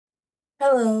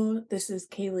Hello, this is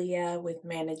Kalia with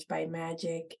Managed by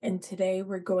Magic, and today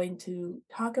we're going to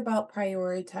talk about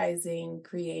prioritizing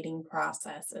creating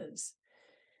processes.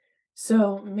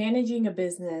 So, managing a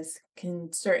business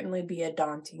can certainly be a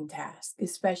daunting task,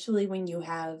 especially when you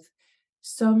have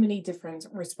so many different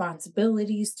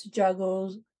responsibilities to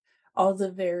juggle, all the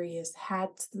various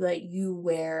hats that you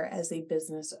wear as a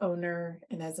business owner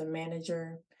and as a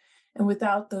manager. And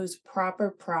without those proper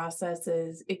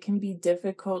processes, it can be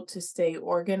difficult to stay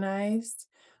organized,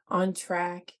 on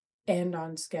track, and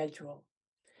on schedule.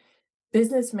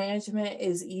 Business management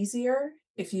is easier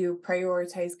if you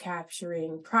prioritize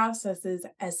capturing processes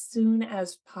as soon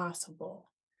as possible.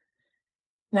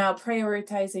 Now,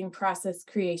 prioritizing process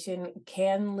creation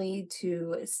can lead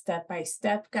to step by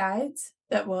step guides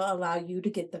that will allow you to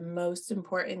get the most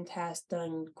important tasks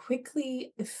done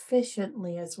quickly,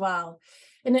 efficiently as well.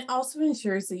 And it also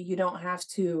ensures that you don't have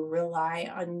to rely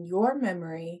on your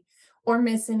memory or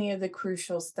miss any of the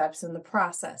crucial steps in the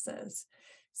processes.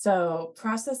 So,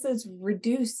 processes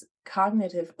reduce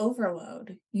cognitive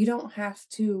overload. You don't have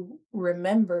to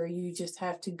remember, you just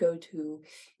have to go to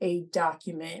a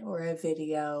document or a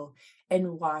video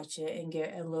and watch it and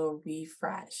get a little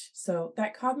refresh. So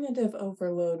that cognitive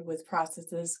overload with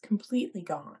processes is completely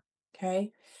gone.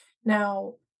 Okay.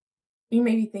 Now, you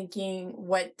may be thinking,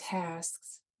 what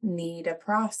tasks need a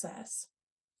process?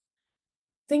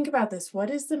 Think about this. What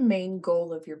is the main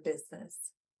goal of your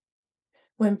business?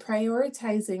 When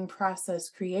prioritizing process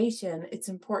creation, it's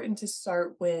important to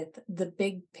start with the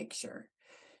big picture.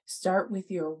 Start with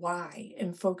your why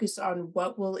and focus on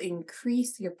what will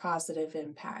increase your positive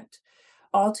impact.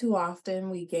 All too often,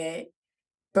 we get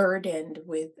burdened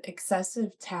with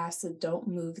excessive tasks that don't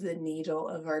move the needle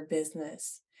of our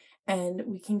business. And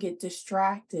we can get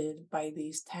distracted by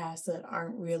these tasks that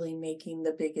aren't really making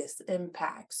the biggest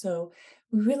impact. So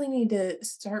we really need to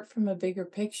start from a bigger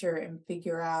picture and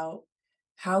figure out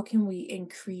how can we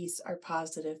increase our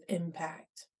positive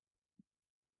impact.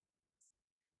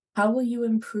 How will you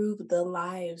improve the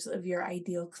lives of your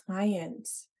ideal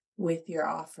clients with your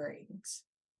offerings?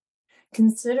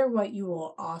 Consider what you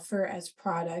will offer as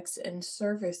products and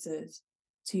services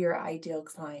to your ideal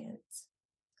clients.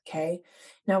 Okay.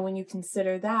 Now, when you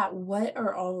consider that, what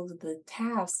are all of the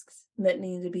tasks that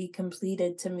need to be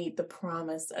completed to meet the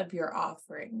promise of your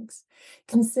offerings?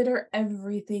 Consider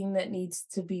everything that needs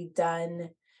to be done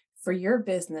for your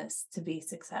business to be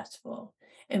successful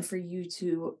and for you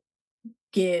to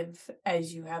give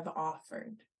as you have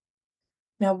offered.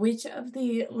 Now, which of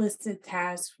the listed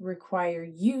tasks require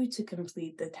you to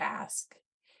complete the task,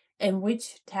 and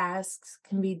which tasks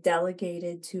can be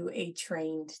delegated to a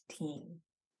trained team?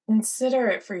 Consider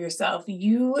it for yourself.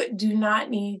 You do not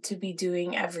need to be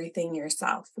doing everything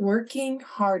yourself. Working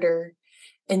harder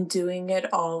and doing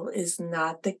it all is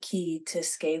not the key to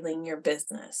scaling your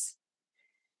business.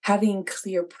 Having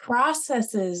clear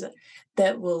processes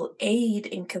that will aid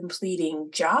in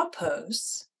completing job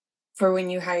posts for when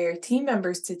you hire team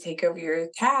members to take over your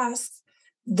tasks,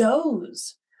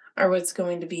 those are what's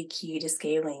going to be key to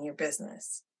scaling your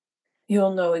business.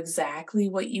 You'll know exactly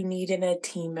what you need in a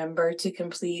team member to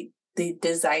complete the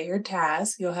desired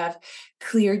task. You'll have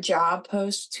clear job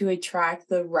posts to attract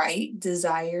the right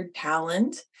desired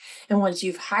talent. And once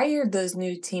you've hired those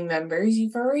new team members,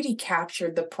 you've already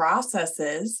captured the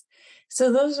processes. So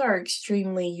those are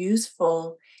extremely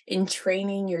useful in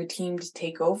training your team to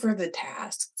take over the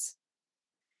tasks.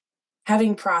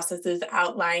 Having processes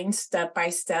outlined step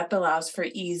by step allows for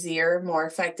easier, more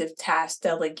effective task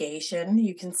delegation.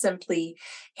 You can simply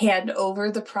hand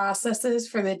over the processes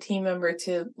for the team member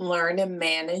to learn and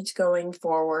manage going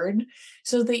forward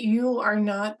so that you are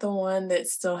not the one that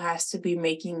still has to be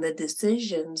making the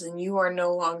decisions and you are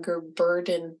no longer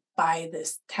burdened by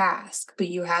this task, but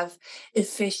you have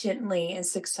efficiently and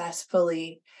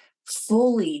successfully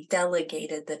fully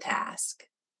delegated the task.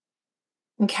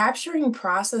 And capturing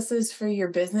processes for your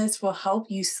business will help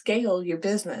you scale your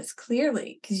business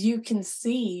clearly because you can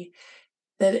see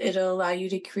that it'll allow you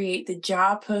to create the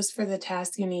job post for the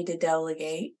task you need to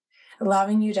delegate,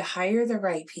 allowing you to hire the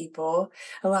right people,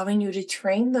 allowing you to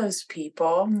train those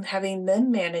people, and having them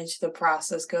manage the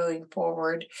process going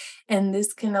forward. And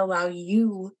this can allow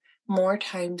you more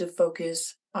time to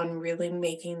focus on really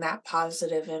making that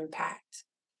positive impact.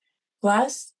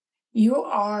 Plus, you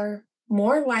are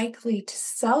more likely to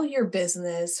sell your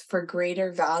business for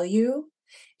greater value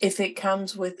if it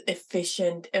comes with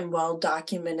efficient and well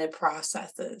documented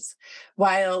processes.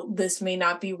 While this may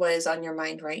not be what is on your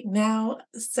mind right now,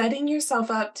 setting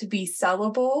yourself up to be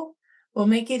sellable will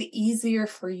make it easier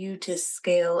for you to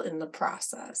scale in the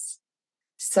process.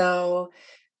 So,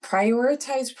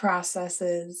 prioritize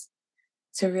processes,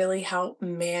 to really help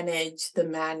manage the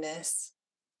madness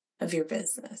of your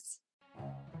business.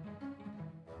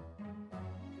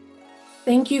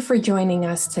 Thank you for joining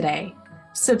us today.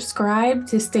 Subscribe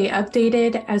to stay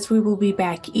updated as we will be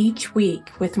back each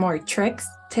week with more tricks,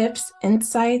 tips,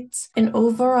 insights, and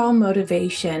overall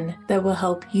motivation that will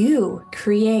help you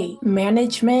create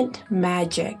management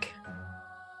magic.